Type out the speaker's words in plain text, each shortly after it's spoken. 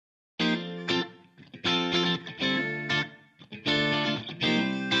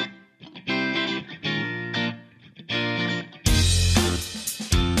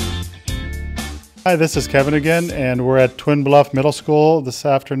Hi, this is Kevin again, and we're at Twin Bluff Middle School this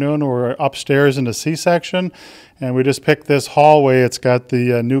afternoon. We're upstairs in the C section, and we just picked this hallway. It's got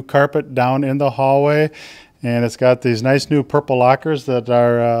the new carpet down in the hallway, and it's got these nice new purple lockers that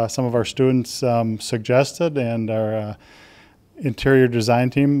our some of our students suggested, and our interior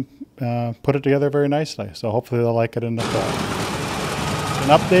design team put it together very nicely. So hopefully they'll like it in the fall.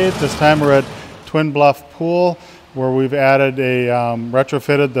 An update, this time we're at Twin Bluff Pool, where we've added a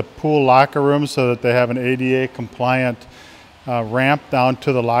retrofitted the pool locker room so that they have an ADA compliant ramp down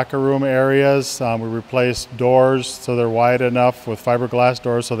to the locker room areas. We replaced doors so they're wide enough with fiberglass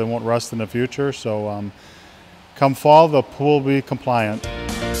doors so they won't rust in the future. So come fall, the pool will be compliant.